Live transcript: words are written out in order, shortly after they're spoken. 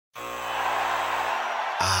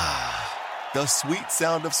The sweet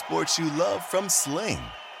sound of sports you love from Sling.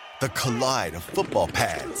 The collide of football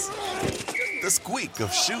pads. The squeak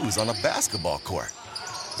of shoes on a basketball court.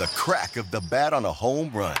 The crack of the bat on a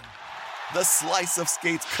home run. The slice of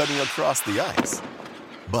skates cutting across the ice.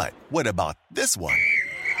 But what about this one?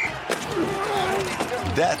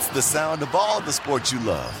 That's the sound of all the sports you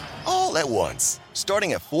love, all at once.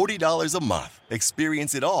 Starting at $40 a month.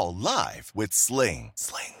 Experience it all live with Sling.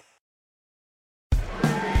 Sling.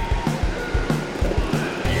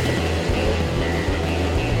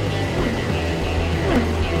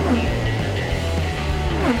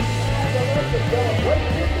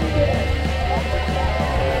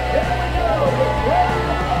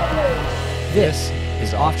 This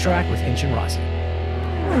is Off Track with Hinch and Rossi.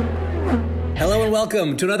 Hello and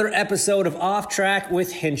welcome to another episode of Off Track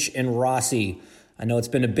with Hinch and Rossi. I know it's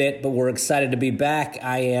been a bit, but we're excited to be back.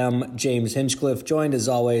 I am James Hinchcliffe, joined as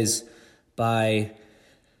always by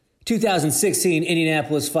 2016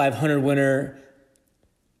 Indianapolis 500 winner,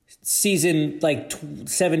 season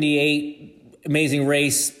 78, amazing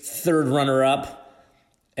race, third runner-up,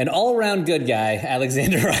 an all-around good guy,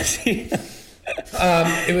 Alexander Rossi.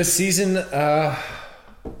 It was season...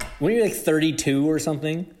 Were you 32 or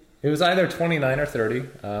something? It was either 29 or 30.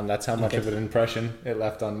 That's how much of an impression it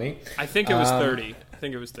left on me. I think it was 30.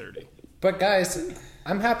 But guys,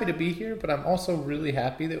 I'm happy to be here, but I'm also really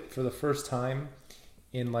happy that for the first time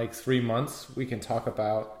in 3 months, we can talk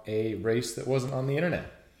about a race that wasn't on the internet.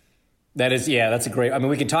 That's a great... I mean,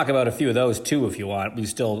 we can talk about a few of those too if you want. We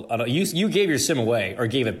still... You gave your sim away or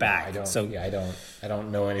gave it back. I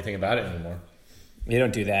don't know anything about it anymore. You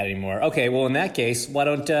don't do that anymore. Okay, well, in that case, why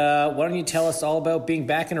don't you tell us all about being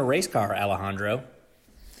back in a race car, Alejandro?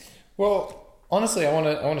 Well, honestly, I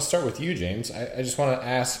want to start with you, James. I just want to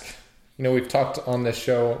ask. We've talked on this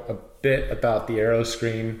show a bit about the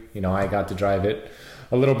Aeroscreen. I got to drive it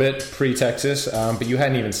a little bit pre-Texas, but you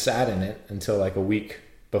hadn't even sat in it until a week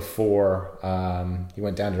before you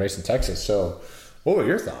went down to race in Texas. So, what were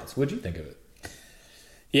your thoughts? What did you think of it?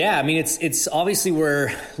 Yeah, I mean, it's obviously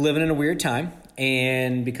we're living in a weird time.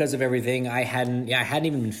 And because of everything, I hadn't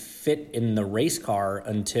even been fit in the race car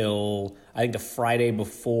until I think the Friday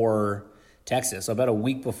before Texas, so about a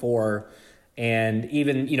week before. And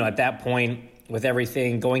even, at that point with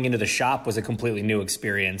everything, going into the shop was a completely new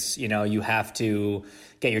experience. You have to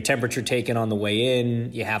get your temperature taken on the way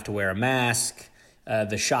in. You have to wear a mask.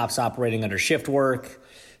 The shop's operating under shift work.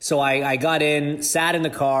 So I got in, sat in the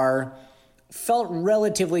car, felt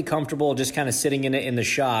relatively comfortable just kind of sitting in it in the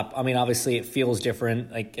shop. I mean, obviously it feels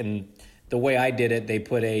different. And the way I did it, they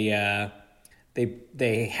put they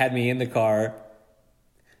had me in the car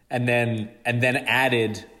and then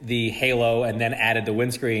added the halo and then added the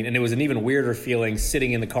windscreen. And it was an even weirder feeling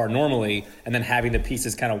sitting in the car normally and then having the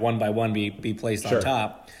pieces kind of one by one be placed on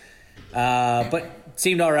top. But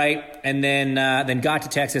seemed all right. And then got to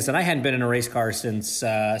Texas, and I hadn't been in a race car since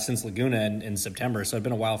Laguna in September, so it'd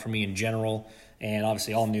been a while for me in general. And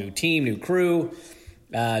obviously, all new team, new crew,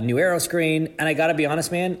 new Aeroscreen. And I got to be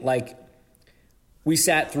honest, man, we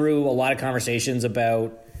sat through a lot of conversations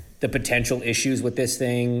about the potential issues with this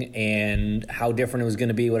thing and how different it was going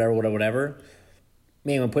to be, whatever.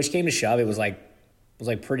 Man, when push came to shove, it was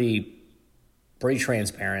pretty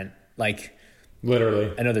transparent.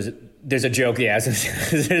 Literally. I know there's a joke, yeah.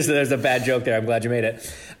 there's a bad joke there. I'm glad you made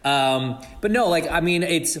it. But no,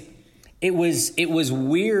 it was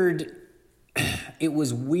weird. It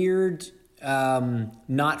was weird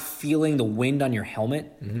not feeling the wind on your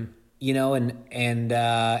helmet, and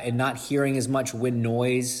not hearing as much wind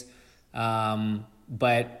noise.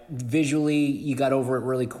 But visually, you got over it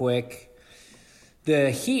really quick. The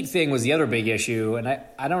heat thing was the other big issue, and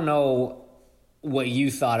I don't know what you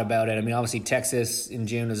thought about it. I mean, obviously Texas in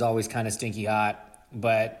June is always kind of stinky hot,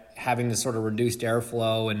 but having this sort of reduced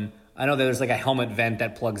airflow, and I know that there's a helmet vent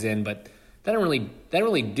that plugs in, but that don't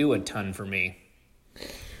really do a ton for me.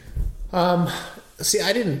 See,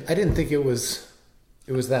 I didn't think it was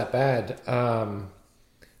that bad.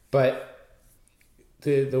 But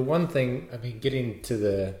the one thing, I mean, getting to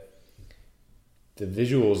the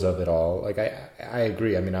visuals of it all, I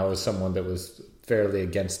agree. I mean, I was someone that was fairly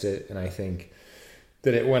against it, and I think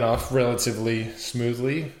that it went off relatively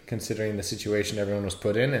smoothly considering the situation everyone was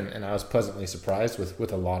put in, and I was pleasantly surprised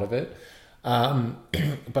with a lot of it.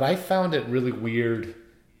 But I found it really weird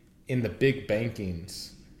in the big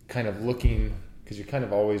bankings, kind of looking, because you kind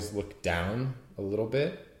of always look down a little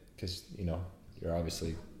bit, because, you're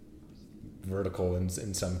obviously vertical in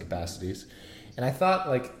some capacities. And I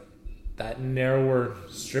thought that narrower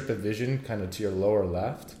strip of vision kind of to your lower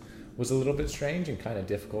left was a little bit strange and kind of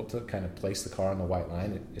difficult to kind of place the car on the white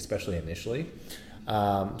line, especially initially.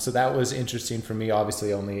 So that was interesting for me.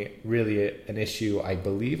 Obviously, only really an issue, I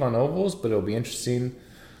believe, on ovals, but it'll be interesting,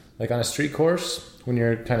 like on a street course, when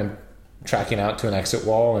you're kind of tracking out to an exit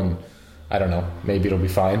wall, and I don't know, maybe it'll be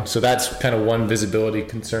fine. So that's kind of one visibility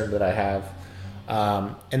concern that I have.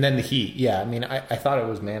 And then the heat. Yeah, I mean, I thought it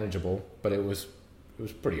was manageable, but it was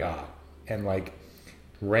pretty hot. And like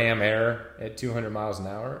ram air at 200 miles an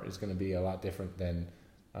hour is going to be a lot different than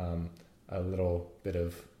a little bit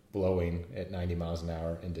of blowing at 90 miles an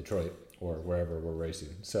hour in Detroit or wherever we're racing.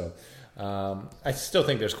 So I still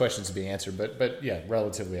think there's questions to be answered, but yeah,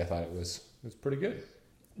 relatively I thought it was pretty good.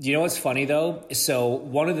 You know what's funny though? So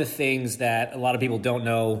one of the things that a lot of people don't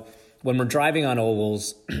know when we're driving on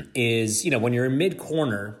ovals is, when you're in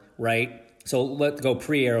mid-corner, right? So let's go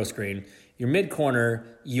pre-aero screen. Your mid-corner,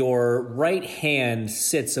 your right hand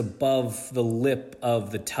sits above the lip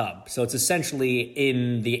of the tub. So it's essentially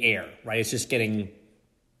in the air, right? It's just getting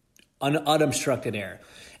unobstructed air.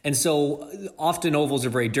 And so often ovals are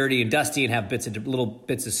very dirty and dusty and have little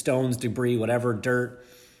bits of stones, debris, whatever, dirt.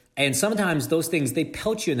 And sometimes those things, they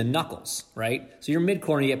pelt you in the knuckles, right? So you're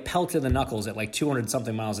mid-corner, you get pelted in the knuckles at like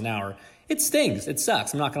 200-something miles an hour. It stings. It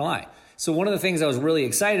sucks. I'm not going to lie. So one of the things I was really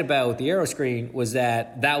excited about with the aero screen was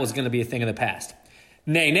that was going to be a thing of the past.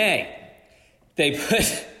 Nay. They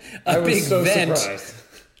put a big vent. Surprised.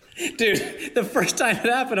 Dude, the first time it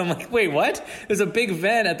happened, I'm like, wait, what? There's a big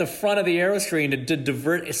vent at the front of the aero screen to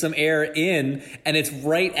divert some air in, and it's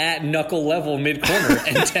right at knuckle level mid-corner.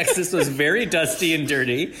 And Texas was very dusty and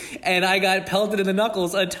dirty, and I got pelted in the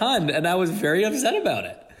knuckles a ton, and I was very upset about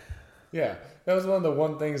it. Yeah, that was one of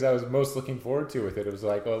the things I was most looking forward to with it. It was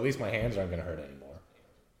like, well, at least my hands aren't going to hurt anymore.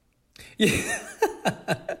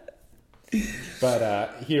 Yeah.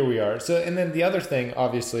 But here we are. So, and then the other thing,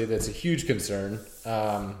 obviously, that's a huge concern,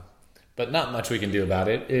 but not much we can do about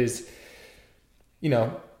it, is,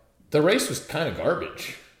 the race was kind of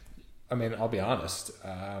garbage. I mean, I'll be honest.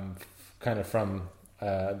 Kind of from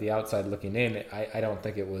the outside looking in, I don't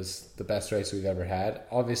think it was the best race we've ever had.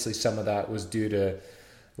 Obviously, some of that was due to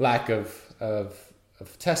lack of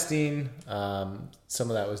testing. Some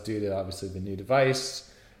of that was due to, obviously, the new device.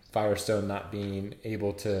 Firestone not being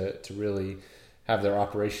able to really have their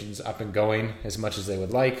operations up and going as much as they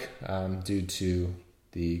would like due to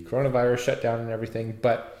the coronavirus shutdown and everything.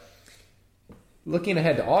 But looking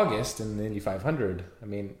ahead to August and the Indy 500, I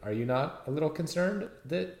mean, are you not a little concerned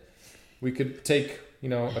that we could take,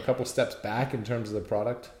 a couple steps back in terms of the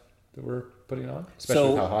product that we're putting on, especially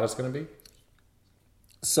with how hot it's going to be?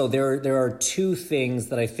 So there are two things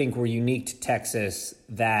that I think were unique to Texas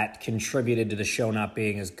that contributed to the show not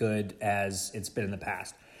being as good as it's been in the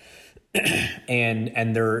past.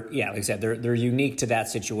 and they're, like I said, they're unique to that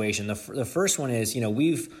situation. The first one is,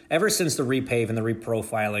 we've, ever since the repave and the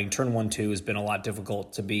reprofiling, turn 1-2 has been a lot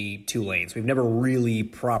difficult to be 2 lanes. We've never really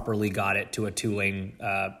properly got it to a 2-lane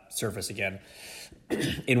surface again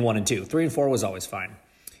in 1 and 2. 3 and 4 was always fine.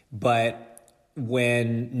 But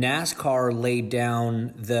when NASCAR laid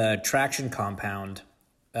down the traction compound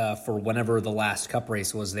for whenever the last Cup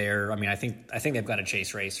race was there, I mean, I think they've got a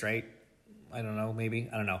chase race, right? I don't know, maybe.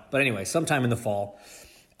 I don't know. But anyway, sometime in the fall,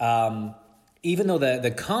 even though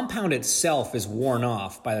the compound itself is worn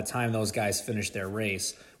off by the time those guys finish their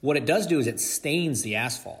race, what it does do is it stains the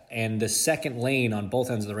asphalt. And the second lane on both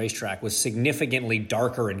ends of the racetrack was significantly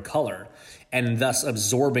darker in color and thus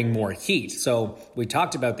absorbing more heat. So we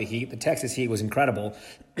talked about the heat. The Texas heat was incredible.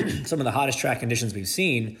 Some of the hottest track conditions we've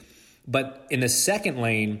seen. But in the second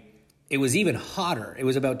lane, it was even hotter. It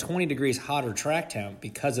was about 20 degrees hotter track temp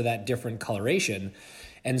because of that different coloration.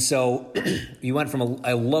 And so you went from a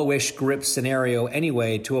lowish grip scenario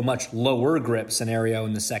anyway to a much lower grip scenario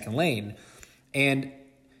in the second lane. And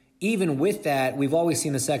even with that, we've always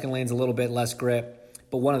seen the second lane's a little bit less grip.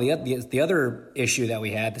 But one of the other issue that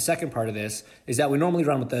we had, the second part of this, is that we normally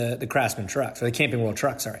run with the Craftsman trucks, or the Camping World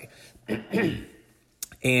truck, sorry.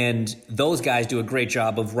 And those guys do a great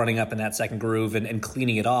job of running up in that second groove and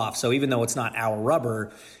cleaning it off. So even though it's not our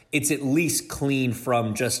rubber, it's at least clean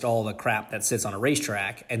from just all the crap that sits on a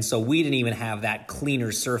racetrack. And so we didn't even have that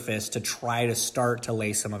cleaner surface to try to start to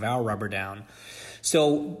lay some of our rubber down.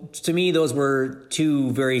 So to me, those were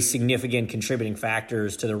two very significant contributing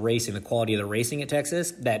factors to the racing, the quality of the racing at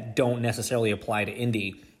Texas, that don't necessarily apply to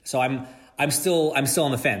Indy. So I'm still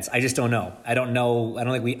on the fence. I just don't know. I don't know. I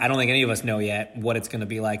don't think any of us know yet what it's going to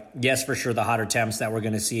be like. Yes, for sure, the hotter temps that we're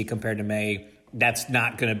going to see compared to May, that's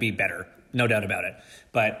not going to be better. No doubt about it.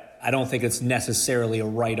 But I don't think it's necessarily a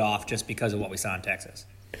write-off just because of what we saw in Texas.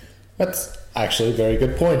 That's actually very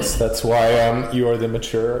good points. That's why you are the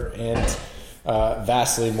mature and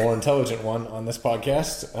vastly more intelligent one on this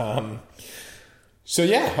podcast. So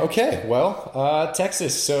yeah, okay. Well,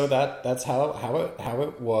 Texas. So that's how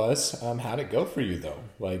it was. How'd it go for you though?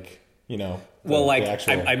 Like, you know. Well, like the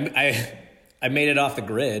actual... I made it off the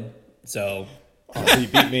grid, so you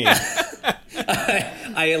beat me.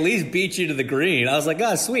 I at least beat you to the green. I was like,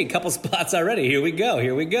 oh, sweet, couple spots already. Here we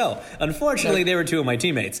go. Unfortunately, they were two of my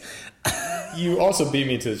teammates. You also beat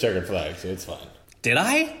me to the checkered flag, so it's fine. Did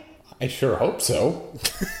I? I sure hope so.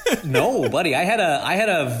 No, buddy. I had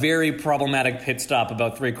a very problematic pit stop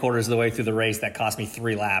about 3/4 of the way through the race that cost me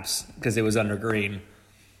 3 laps because it was under green.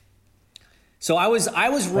 So I was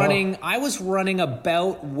running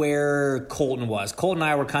about where Colton was. Colton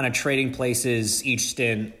and I were kind of trading places each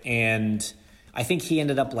stint, and I think he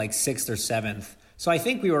ended up like 6th or 7th. So I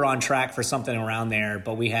think we were on track for something around there,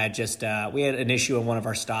 but we had we had an issue in one of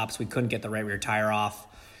our stops. We couldn't get the right rear tire off,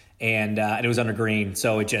 and it was under green.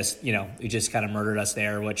 So it just kind of murdered us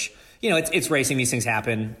there, which, it's racing. These things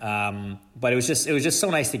happen. But it was just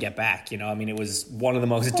so nice to get back. I mean, it was one of the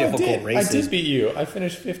most difficult races. I did beat you. I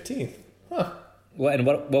finished 15th. Huh. Well, and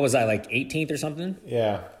what was I, like 18th or something?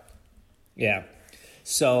 Yeah. Yeah.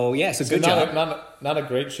 So good job. Not a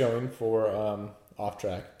great showing for off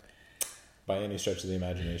track by any stretch of the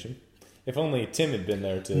imagination. If only Tim had been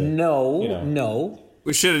there to. No.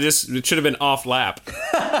 It should have been off lap.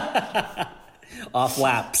 Off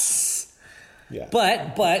laps. Yeah.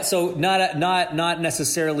 But so not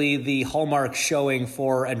necessarily the hallmark showing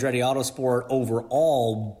for Andretti Autosport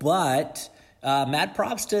overall, but mad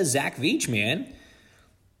props to Zach Veach, man.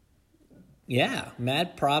 Yeah,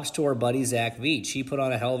 mad props to our buddy Zach Veach. He put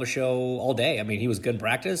on a hell of a show all day. I mean, he was good in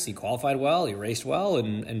practice. He qualified well. He raced well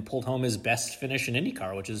and pulled home his best finish in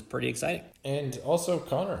IndyCar, which is pretty exciting. And also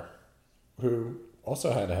Connor, who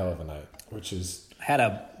also had a hell of a night, which is... Had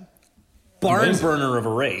a barn burner of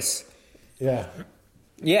a race. Yeah.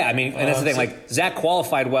 Yeah, I mean, and that's the thing. Like, Zach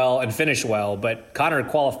qualified well and finished well, but Connor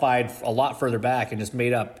qualified a lot further back and just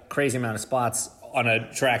made up crazy amount of spots on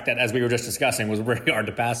a track that, as we were just discussing, was very hard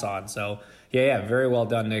to pass on. So, yeah, very well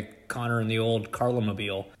done to Connor and the old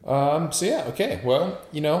Carla-mobile. Okay. Well,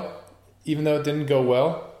 even though it didn't go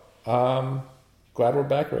well, glad we're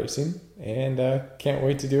back racing, and can't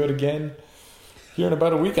wait to do it again here in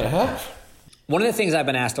about a week and a half. One of the things I've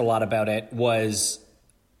been asked a lot about it was,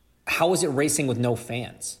 how was it racing with no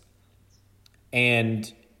fans?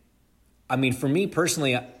 And I mean, for me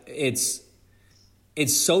personally, it's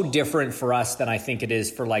so different for us than I think it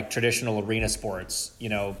is for like traditional arena sports,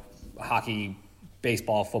 hockey,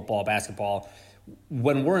 baseball, football, basketball.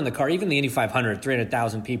 When we're in the car, even the Indy 500,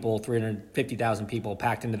 300,000 people, 350,000 people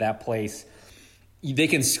packed into that place, they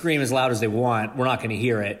can scream as loud as they want. We're not going to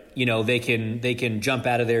hear it. They can jump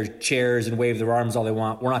out of their chairs and wave their arms all they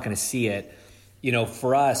want. We're not going to see it.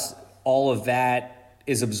 For us, all of that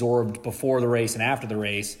is absorbed before the race and after the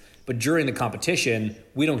race. But during the competition,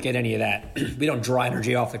 we don't get any of that. We don't draw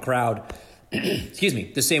energy off the crowd. Excuse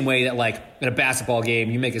me. The same way that, like, in a basketball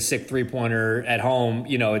game, you make a sick three-pointer at home,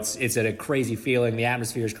 it's a crazy feeling. The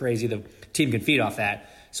atmosphere is crazy. The team can feed off that.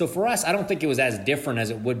 So for us, I don't think it was as different as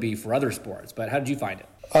it would be for other sports. But how did you find it?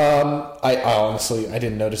 I honestly, I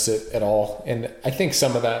didn't notice it at all. And I think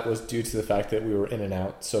some of that was due to the fact that we were in and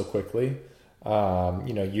out so quickly.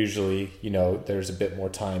 Usually, there's a bit more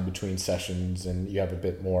time between sessions and you have a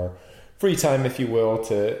bit more free time, if you will,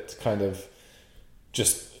 to kind of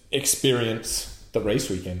just experience the race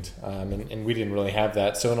weekend. And we didn't really have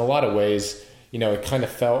that. So in a lot of ways, it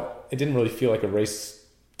didn't really feel like a race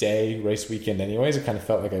weekend anyways. It kind of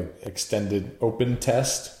felt like an extended open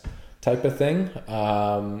test type of thing.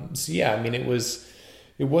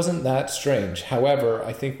 It wasn't that strange. However,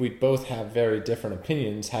 I think we both have very different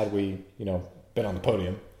opinions had we, been on the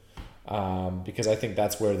podium. Because I think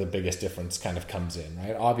that's where the biggest difference kind of comes in,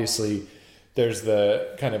 right? Obviously, there's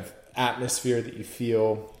the kind of atmosphere that you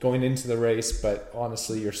feel going into the race, but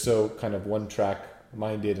honestly, you're so kind of one track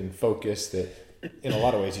minded and focused that in a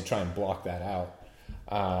lot of ways you try and block that out.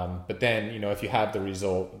 But then, if you have the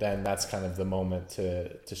result, then that's kind of the moment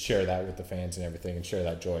to share that with the fans and everything and share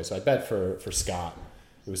that joy. So I bet for Scott,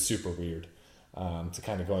 it was super weird to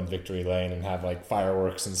kind of go in victory lane and have like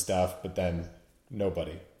fireworks and stuff, but then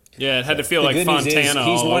nobody. Yeah, it had to feel like Fontana.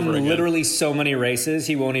 He's won literally so many races,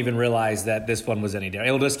 he won't even realize that this one was any different.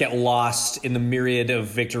 It'll just get lost in the myriad of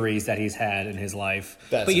victories that he's had in his life.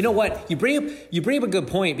 But you know what? You bring up a good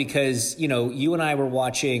point because, you and I were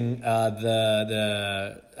watching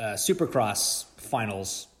the Supercross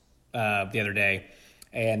finals the other day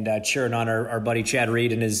and cheering on our buddy Chad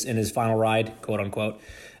Reed in his final ride, quote unquote.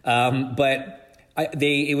 But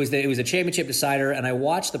it was a championship decider, and I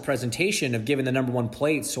watched the presentation of giving the number one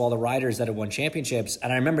plates to all the riders that had won championships,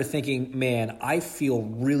 and I remember thinking, man, I feel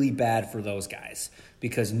really bad for those guys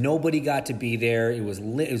because nobody got to be there. It was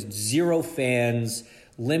zero fans,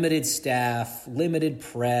 limited staff, limited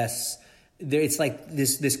press. It's like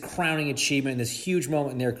this crowning achievement, this huge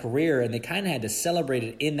moment in their career, and they kind of had to celebrate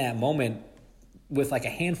it in that moment with like a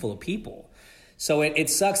handful of people. So it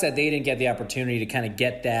sucks that they didn't get the opportunity to kind of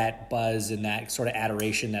get that buzz and that sort of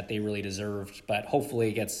adoration that they really deserved. But hopefully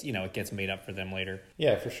it gets made up for them later.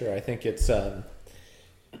 Yeah, for sure. I think it's done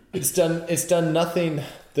nothing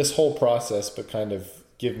this whole process but kind of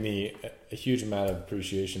give me a huge amount of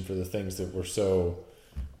appreciation for the things that were so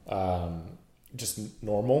just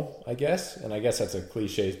normal, I guess. And I guess that's a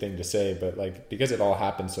cliche thing to say, but like because it all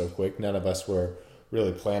happened so quick, none of us were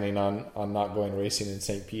really planning on not going racing in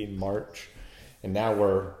St. Pete in March. And now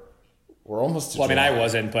we're almost. Well, I mean, I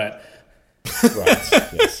wasn't, but right.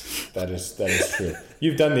 Yes, that is true.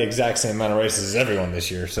 You've done the exact same amount of races as everyone this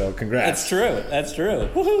year, so congrats. That's true.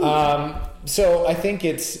 So I think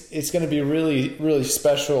it's going to be really, really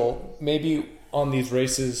special. Maybe on these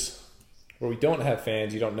races where we don't have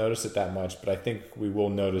fans, you don't notice it that much, but I think we will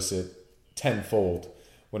notice it tenfold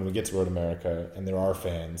when we get to Road America and there are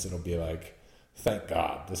fans. It'll be like, thank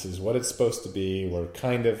God, this is what it's supposed to be. We're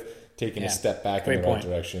kind of taking a step back in the right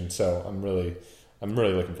direction. So I'm really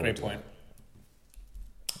looking forward to it.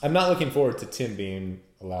 I'm not looking forward to Tim being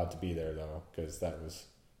allowed to be there though, because that was,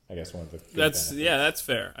 I guess, one of the that's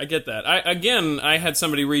fair. I get that. I had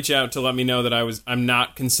somebody reach out to let me know that I'm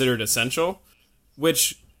not considered essential,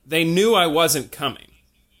 which they knew I wasn't coming.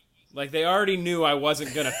 Like, they already knew I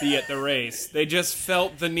wasn't going to be at the race. They just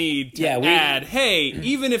felt the need to add, hey,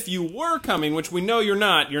 even if you were coming, which we know you're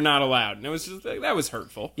not allowed. And it was just, that was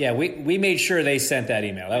hurtful. Yeah, we made sure they sent that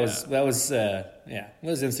email. That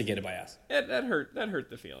was instigated by us. That hurt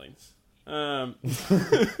the feelings.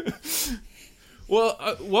 Well,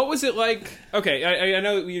 what was it like? Okay, I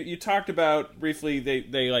know you talked about briefly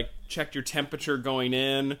they like checked your temperature going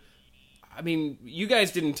in. I mean, you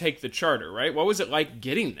guys didn't take the charter, right? What was it like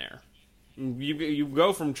getting there? You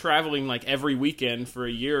go from traveling like every weekend for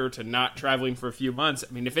a year to not traveling for a few months.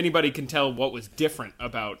 I mean, if anybody can tell what was different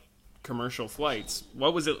about commercial flights,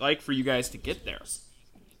 what was it like for you guys to get there?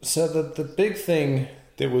 So the big thing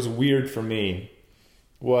that was weird for me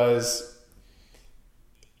was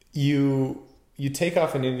you take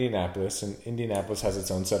off in Indianapolis, and Indianapolis has its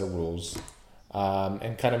own set of rules,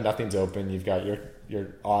 and kind of nothing's open. You've got your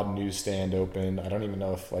odd newsstand open. I don't even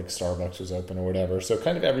know if like Starbucks was open or whatever. So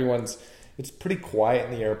kind of it's pretty quiet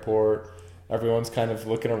in the airport. Everyone's kind of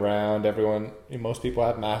looking around. Most people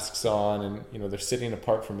have masks on, and they're sitting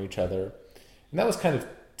apart from each other. And that was kind of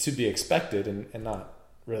to be expected and not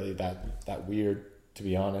really that weird, to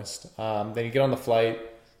be honest. Then you get on the flight,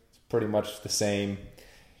 it's pretty much the same.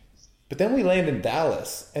 But then we land in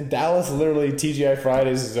Dallas, and Dallas literally TGI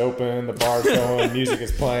Fridays is open, the bar's going, music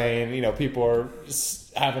is playing, people are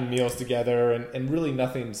just having meals together, and really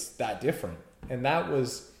nothing's that different. And that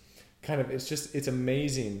was kind of, it's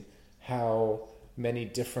amazing how many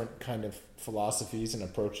different kind of philosophies and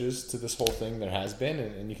approaches to this whole thing there has been,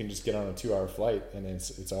 and you can just get on a 2-hour flight and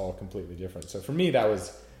it's all completely different. So for me, that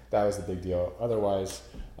was the big deal. Otherwise,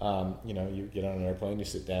 you get on an airplane, you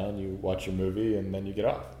sit down, you watch your movie, and then you get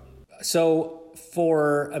off. So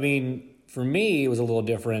for me, it was a little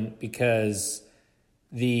different because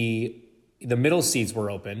the middle seats were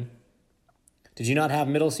open. Did you not have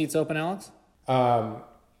middle seats open, Alex? I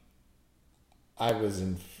was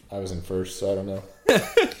in first, so I don't know.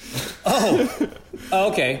 Oh,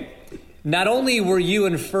 okay. Not only were you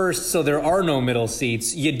in first, so there are no middle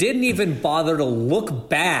seats, you didn't even bother to look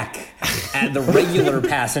back at the regular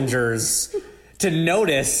passengers to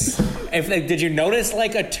notice. Did you notice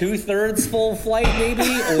like a 2/3 full flight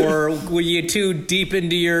maybe, or were you too deep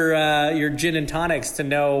into your gin and tonics to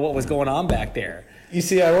know what was going on back there? You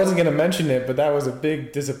see, I wasn't going to mention it, but that was a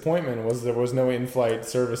big disappointment. Was there was no in-flight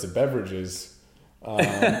service of beverages,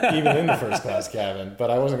 even in the first class cabin. But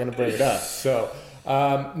I wasn't going to bring it up. So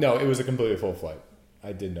no, it was a completely full flight.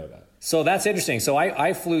 I did know that. So that's interesting. So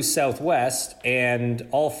I flew Southwest, and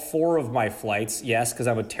all 4 of my flights, yes, because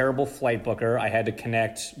I'm a terrible flight booker, I had to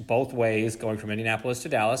connect both ways going from Indianapolis to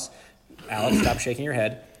Dallas. Alex, stop shaking your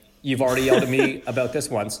head. You've already yelled at me about this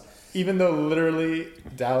once. Even though literally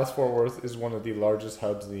Dallas-Fort Worth is one of the largest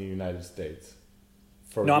hubs in the United States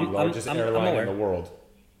for the largest airline in the world.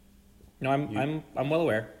 No, I'm well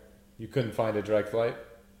aware. You couldn't find a direct flight?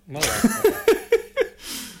 I'm well aware.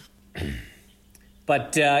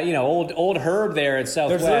 But, old Herb there at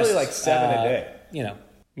Southwest. There's literally like 7 a day.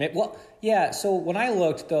 Well, yeah. So when I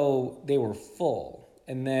looked, though, they were full,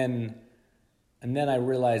 and then I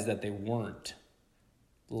realized that they weren't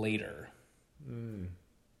later.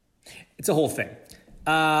 It's a whole thing.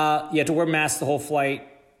 You had to wear masks the whole flight.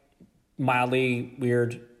 Mildly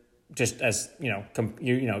weird, just as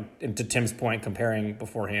to Tim's point, comparing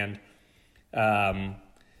beforehand.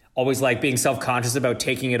 Always like being self-conscious about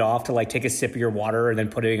taking it off to like take a sip of your water and then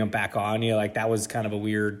putting it back on. Like that was kind of a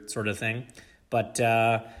weird sort of thing. But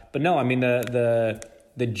no, I mean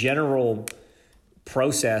the general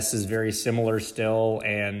process is very similar still,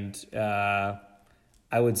 and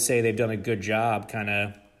I would say they've done a good job kind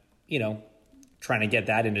of, trying to get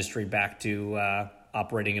that industry back to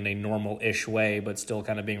operating in a normal-ish way, but still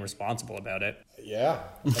kind of being responsible about it. Yeah.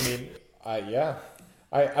 I mean,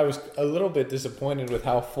 I was a little bit disappointed with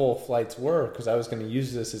how full flights were, because I was going to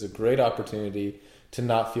use this as a great opportunity to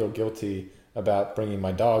not feel guilty about bringing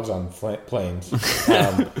my dogs on planes.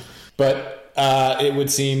 But it would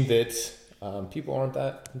seem that people aren't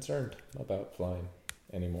that concerned about flying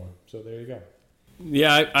anymore. So there you go.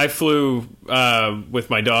 Yeah, I flew with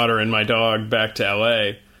my daughter and my dog back to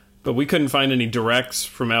L.A., but we couldn't find any directs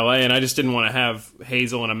from L.A., and I just didn't want to have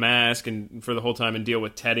Hazel in a mask and for the whole time and deal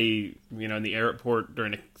with Teddy, in the airport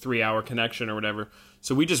during a 3-hour connection or whatever.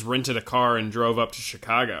 So we just rented a car and drove up to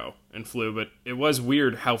Chicago and flew, but it was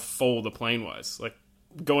weird how full the plane was. Like,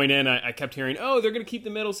 going in, I kept hearing, oh, they're going to keep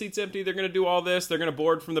the middle seats empty, they're going to do all this, they're going to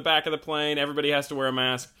board from the back of the plane, everybody has to wear a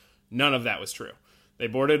mask. None of that was true. They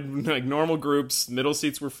boarded like normal groups, middle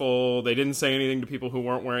seats were full, they didn't say anything to people who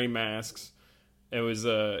weren't wearing masks. It was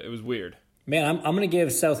weird. Man, I'm going to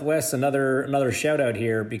give Southwest another shout out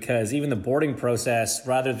here, because even the boarding process,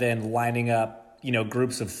 rather than lining up,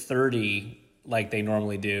 groups of 30 like they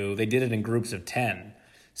normally do, they did it in groups of 10.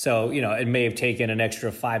 So, it may have taken an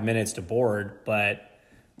extra 5 minutes to board, but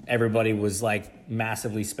everybody was like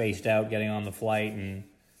massively spaced out getting on the flight and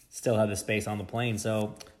still had the space on the plane.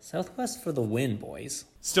 So Southwest for the win, boys.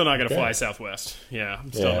 Still not going to fly Southwest. Yeah,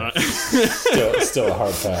 I'm still not. still a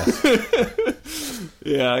hard pass.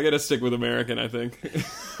 Yeah, I got to stick with American, I think.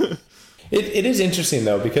 It is interesting,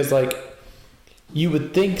 though, because, like, you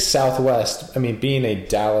would think Southwest, I mean, being a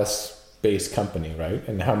Dallas-based company, right,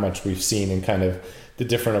 and how much we've seen in kind of the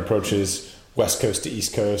different approaches, West Coast to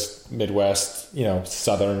East Coast, Midwest,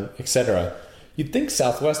 Southern, etc., you'd think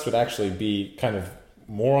Southwest would actually be kind of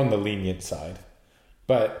more on the lenient side.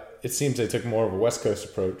 But it seems they took more of a West Coast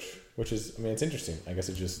approach, which is, I mean, it's interesting. I guess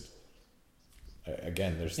it just,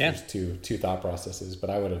 again, there's two thought processes, but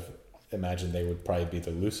I would have imagined they would probably be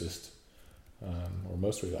the loosest or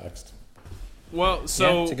most relaxed. Well,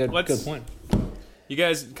 so that's a good point. You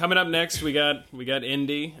guys, coming up next, we got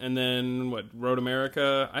Indy, and then Road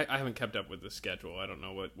America. I haven't kept up with the schedule. I don't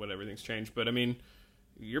know what everything's changed, but I mean,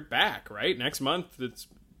 you're back, right? Next month, it's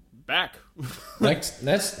back.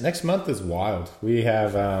 next month is wild. We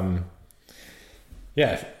have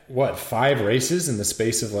 5 races in the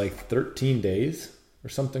space of like 13 days or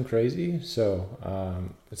something crazy.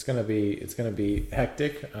 So it's gonna be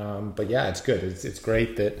hectic. But yeah, it's good. It's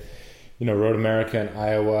great that Road America and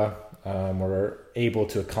Iowa were able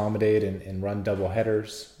to accommodate and run double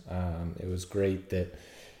headers. It was great that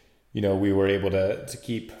we were able to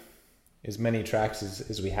keep as many tracks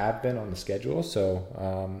as we have been on the schedule. So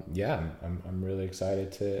I'm really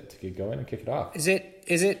excited to get going and kick it off. Is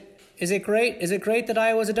it great? Is it great that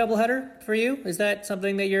Iowa's a doubleheader for you? Is that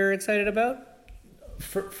something that you're excited about?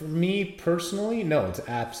 For me personally, no, it's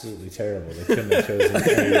absolutely terrible. They couldn't have chosen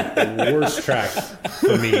a worse track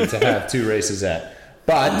for me to have 2 races at.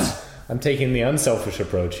 But I'm taking the unselfish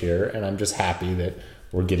approach here, and I'm just happy that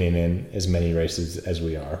we're getting in as many races as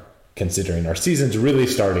we are, considering our season's really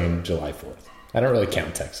starting July 4th. I don't really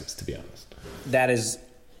count Texas, to be honest.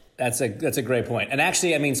 That's a great point. And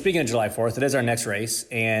actually, I mean, speaking of July 4th, it is our next race,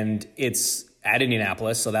 and it's at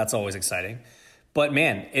Indianapolis, so that's always exciting. But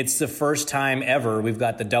man, it's the first time ever we've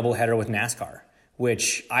got the doubleheader with NASCAR,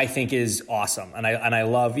 which I think is awesome. And I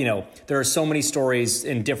love, there are so many stories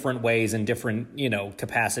in different ways and different,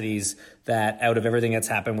 capacities that out of everything that's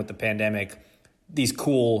happened with the pandemic, these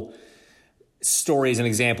cool stories and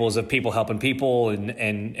examples of people helping people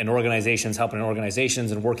and organizations helping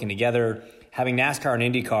organizations and working together. Having NASCAR and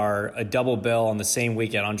IndyCar, a double bill on the same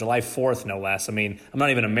weekend, on July 4th, no less. I mean, I'm not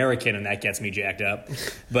even American, and that gets me jacked up.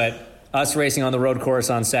 But us racing on the road course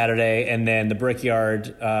on Saturday, and then the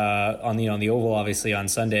Brickyard on the oval, obviously, on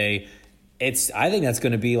Sunday. I think that's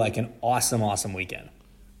going to be like an awesome weekend.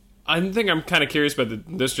 I think I'm kind of curious,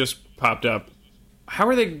 but this just popped up. How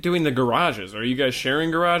are they doing the garages? Are you guys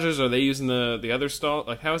sharing garages? Are they using the other stall?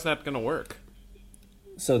 Like, how is that going to work?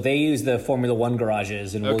 So they use the Formula One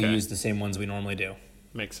garages, and we'll use the same ones we normally do.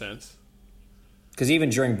 Makes sense. Because even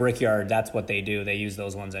during Brickyard, that's what they do. They use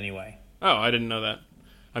those ones anyway. Oh, I didn't know that.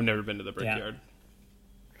 I've never been to the Brickyard.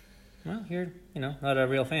 Well, you're, not a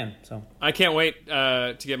real fan, so. I can't wait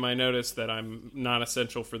to get my notice that I'm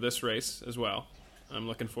non-essential for this race as well. I'm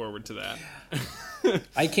looking forward to that.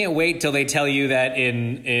 I can't wait till they tell you that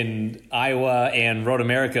in Iowa and Road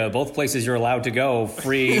America, both places you're allowed to go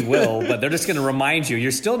free will, but they're just going to remind you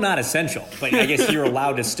you're still not essential, but I guess you're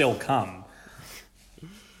allowed to still come.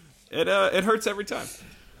 It hurts every time.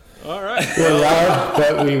 All right. We're allowed,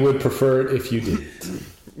 but we would prefer it if you didn't.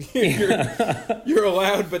 You're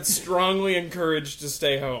allowed, but strongly encouraged to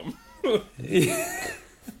stay home.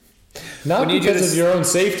 Not because of your own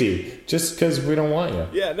safety, just because we don't want you.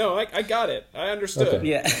 Yeah, no, I got it. I understood. Okay.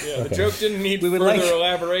 Yeah. The joke didn't need further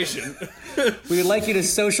elaboration. We would like you to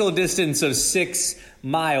social distance of 6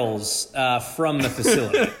 miles from the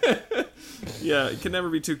facility. Yeah, you can never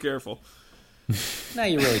be too careful. No,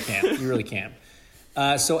 you really can't. You really can't.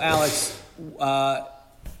 So, Alex,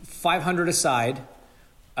 500 aside,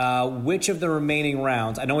 which of the remaining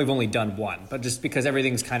rounds, I know we've only done one, but just because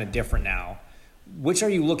everything's kind of different now, which are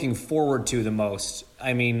you looking forward to the most?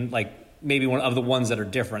 I mean, like, maybe one of the ones that are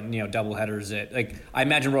different, doubleheaders. I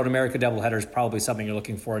imagine Road America doubleheader is probably something you're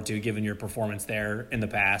looking forward to, given your performance there in the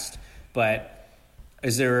past. But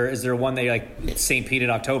is there one that you're like St. Pete in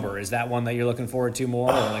October? Is that one that you're looking forward to more?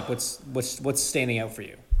 Or like, what's standing out for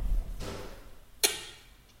you?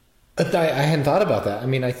 I hadn't thought about that. I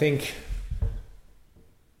mean, I think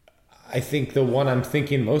the one I'm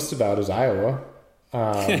thinking most about is Iowa.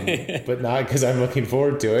 But not because I'm looking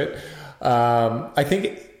forward to it. I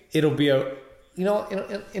think it'll be in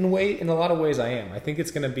a lot of ways I am. I think it's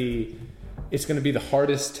going to be the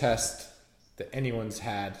hardest test that anyone's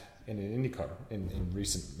had in an IndyCar in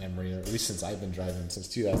recent memory, or at least since I've been driving since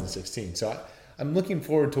 2016. So I'm looking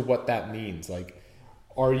forward to what that means. Like,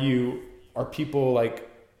 are people like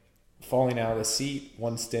falling out of the seat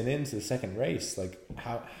one stint into the second race? Like,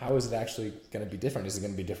 how is it actually going to be different? Is it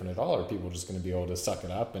going to be different at all? Or are people just going to be able to suck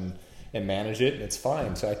it up and manage it and it's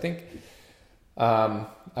fine? So I think I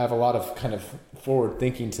have a lot of kind of forward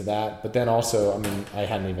thinking to that. But then also, I mean, I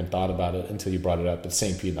hadn't even thought about it until you brought it up, but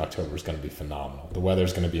St. Pete in October is going to be phenomenal. The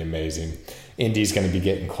weather's going to be amazing. Indy's going to be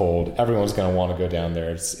getting cold. Everyone's going to want to go down there.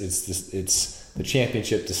 It's the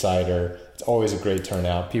championship decider. It's always a great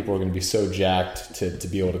turnout. People are going to be so jacked to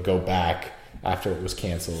be able to go back after it was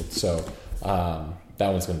canceled. So that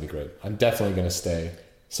one's going to be great. I'm definitely going to stay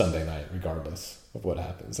Sunday night regardless of what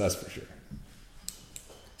happens. That's for sure.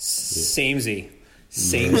 Samey.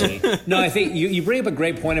 No, I think you bring up a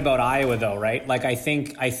great point about Iowa, though, right? Like, I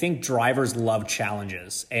think drivers love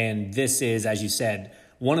challenges. And this is, as you said,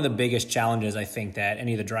 one of the biggest challenges I think that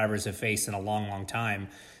any of the drivers have faced in a long, long time.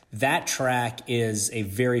 That track is a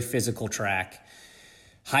very physical track.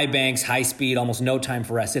 High banks, high speed, almost no time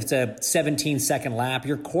for rest. If it's a 17-second lap,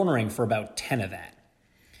 you're cornering for about 10 of that,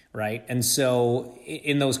 right? And so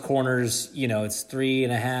in those corners, it's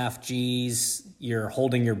 3.5 Gs. You're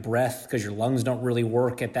holding your breath because your lungs don't really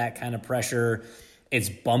work at that kind of pressure. It's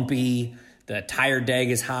bumpy. The tire deg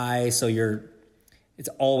is high, so it's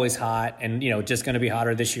always hot, and just going to be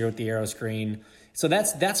hotter this year with the aero screen. So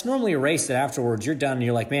that's normally a race that afterwards you're done and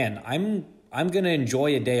you're like, man, I'm going to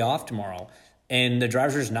enjoy a day off tomorrow. And the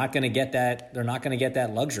drivers are just not going to get that. They're not going to get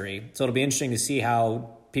that luxury. So it'll be interesting to see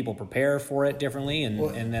how people prepare for it differently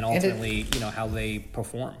and then ultimately, how they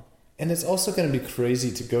perform. And it's also going to be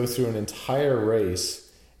crazy to go through an entire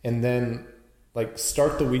race and then like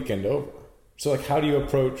start the weekend over. So like, how do you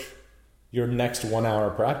approach your next 1 hour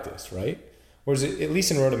practice, right? Whereas at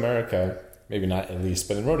least in Road America, maybe not at least,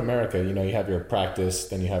 but in Road America, you have your practice,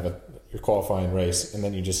 then you have your qualifying race, and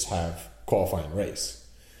then you just have qualifying race.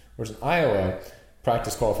 Whereas in Iowa,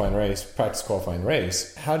 practice, qualifying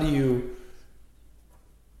race. How do you...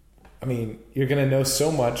 I mean, you're going to know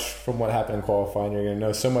so much from what happened in qualifying. You're going to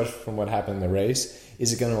know so much from what happened in the race.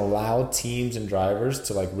 Is it going to allow teams and drivers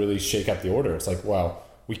to like really shake up the order? It's like, well,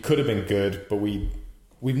 we could have been good, but we've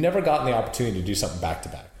never gotten the opportunity to do something back to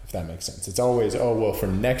back. If that makes sense. It's always, for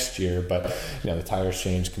next year, but the tires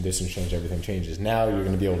change, conditions change, everything changes. Now you're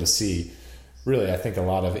going to be able to see, really, I think, a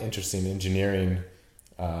lot of interesting engineering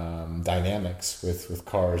dynamics with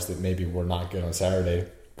cars that maybe were not good on Saturday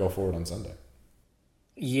go forward on Sunday.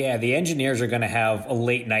 Yeah, the engineers are going to have a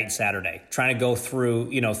late night Saturday, trying to go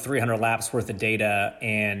through 300 laps worth of data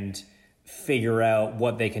and figure out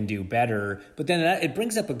what they can do better. But then it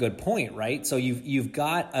brings up a good point, right? So you've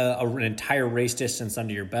got an entire race distance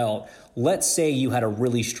under your belt. Let's say you had a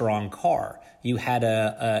really strong car. You had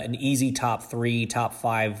an easy top 3, top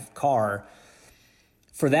 5 car.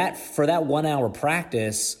 for that 1 hour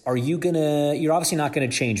practice, you're obviously not gonna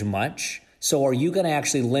change much. So are you gonna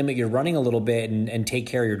actually limit your running a little bit and take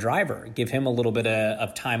care of your driver, give him a little bit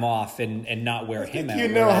of time off and not wear him out? You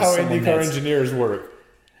know how IndyCar engineers work.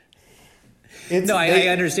 I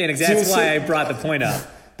understand exactly. That's why I brought the point up.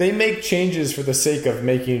 They make changes for the sake of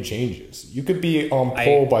making changes. You could be on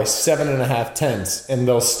pole by 7.5 tenths, and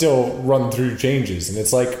they'll still run through changes. And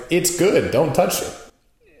it's like, it's good. Don't touch it.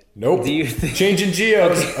 Nope. Changing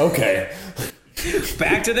geos. Okay.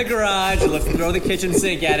 Back to the garage. Let's throw the kitchen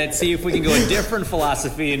sink at it. See if we can go a different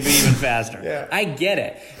philosophy and be even faster. Yeah. I get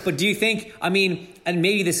it. But do you think, and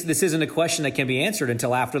maybe this isn't a question that can be answered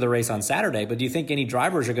until after the race on Saturday, but do you think any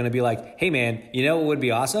drivers are going to be like, hey man, you know what would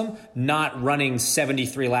be awesome? Not running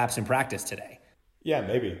 73 laps in practice today. Yeah,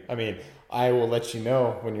 maybe. I will let you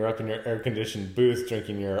know when you're up in your air-conditioned booth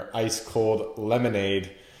drinking your ice-cold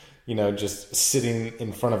lemonade, just sitting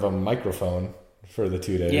in front of a microphone for the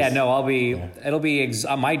 2 days. Yeah, no, it'll be,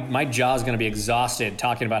 my jaw's going to be exhausted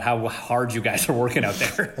talking about how hard you guys are working out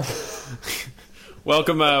there.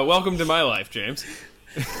 Welcome to my life, James.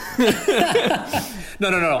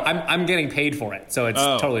 No. I'm getting paid for it, so it's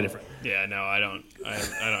totally different. Yeah, no, I don't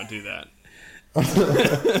do that.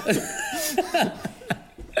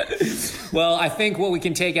 Well, I think what we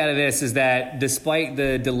can take out of this is that despite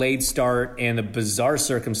the delayed start and the bizarre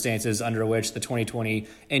circumstances under which the 2020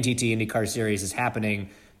 NTT IndyCar Series is happening,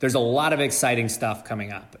 there's a lot of exciting stuff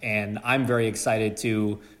coming up, and I'm very excited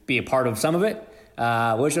to be a part of some of it.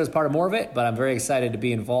 Wish I was part of more of it, but I'm very excited to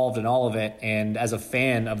be involved in all of it. And as a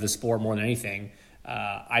fan of the sport more than anything,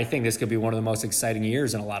 I think this could be one of the most exciting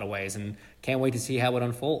years in a lot of ways, and can't wait to see how it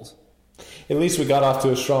unfolds. At least we got off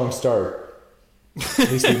to a strong start.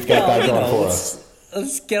 At least we've got that going for us.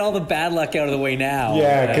 Let's get all the bad luck out of the way now.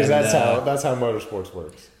 Yeah, because that's how motorsports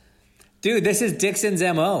works. Dude, this is Dixon's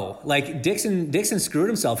MO. Like, Dixon screwed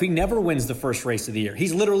himself. He never wins the first race of the year.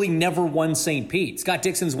 He's literally never won St. Pete. Scott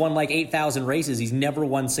Dixon's won like 8,000 races. He's never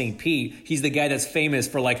won St. Pete. He's the guy that's famous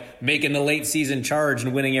for like making the late season charge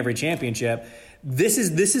and winning every championship. This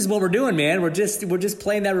is what we're doing, man. We're just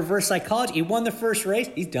playing that reverse psychology. He won the first race.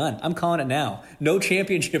 He's done. I'm calling it now. No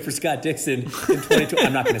championship for Scott Dixon in 2020.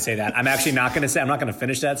 I'm not going to say that. I'm actually not going to say. I'm not going to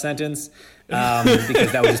finish that sentence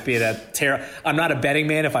because that would just be I'm not a betting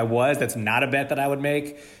man. If I was, that's not a bet that I would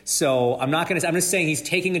make. So I'm not going to. I'm just saying he's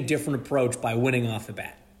taking a different approach by winning off the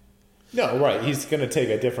bat. No, right. He's going to take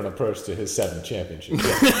a different approach to his 7th championship.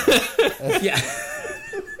 Yeah.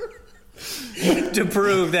 To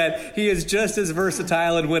prove that he is just as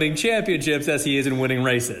versatile in winning championships as he is in winning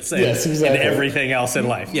races. And, yes, exactly. And everything else in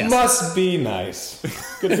life. Yes. Must be nice.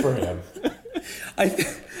 Good for him.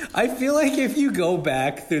 I feel like if you go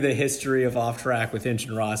back through the history of Off Track with Hinch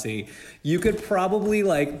and Rossi, you could probably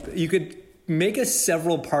make a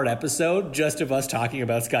several-part episode just of us talking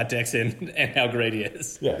about Scott Dixon and how great he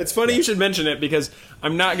is. Yeah. It's funny you should mention it because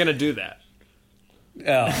I'm not going to do that.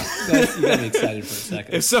 Oh, you got me excited for a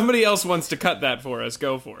second. If somebody else wants to cut that for us,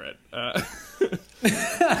 go for it.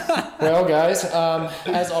 Well, guys,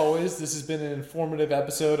 as always, this has been an informative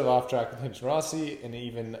episode of Off Track with Hinch and Rossi, an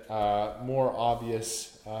even more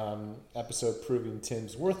obvious episode proving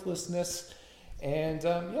Tim's worthlessness. And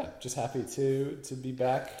just happy to be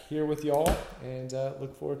back here with y'all, and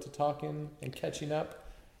look forward to talking and catching up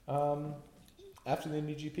after the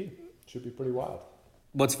MotoGP. Should be pretty wild.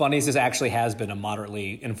 What's funny is this actually has been a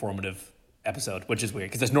moderately informative episode, which is weird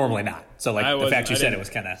because it's normally not. So, the fact you said it was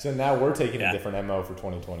kind of. So now we're taking a different MO for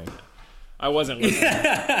 2020. I wasn't listening.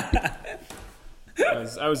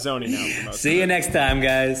 I was zoning out for most See you next time,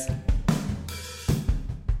 guys.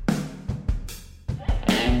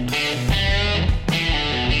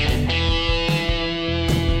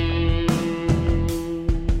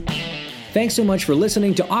 Thanks so much for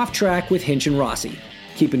listening to Off Track with Hinch and Rossi.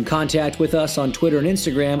 Keep in contact with us on Twitter and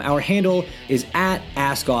Instagram. Our handle is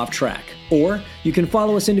 @AskOffTrack. Or you can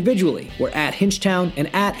follow us individually. We're @Hinchtown and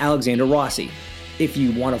 @Alexander Rossi. If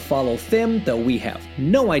you want to follow Thim, though we have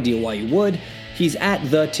no idea why you would, he's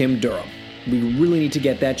 @TheTimDurham. We really need to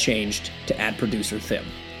get that changed to @ProducerThim.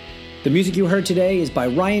 The music you heard today is by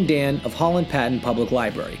Ryan Dan of Holland Patton Public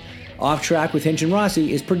Library. Off Track with Hinch and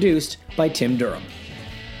Rossi is produced by Tim Durham.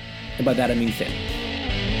 And by that I mean Thim.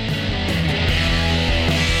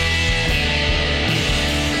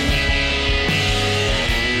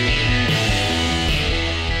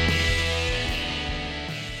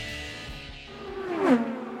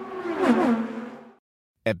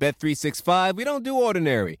 At Bet365, we don't do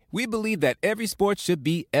ordinary. We believe that every sport should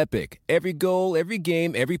be epic. Every goal, every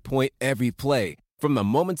game, every point, every play. From the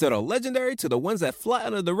moments that are legendary to the ones that fly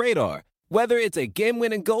under the radar. Whether it's a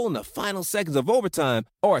game-winning goal in the final seconds of overtime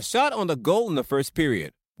or a shot on the goal in the first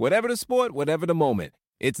period. Whatever the sport, whatever the moment.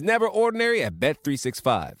 It's never ordinary at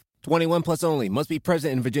Bet365. 21 plus only. Must be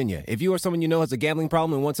present in Virginia. If you or someone you know has a gambling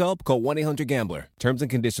problem and wants help, call 1-800-GAMBLER. Terms and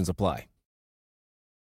conditions apply.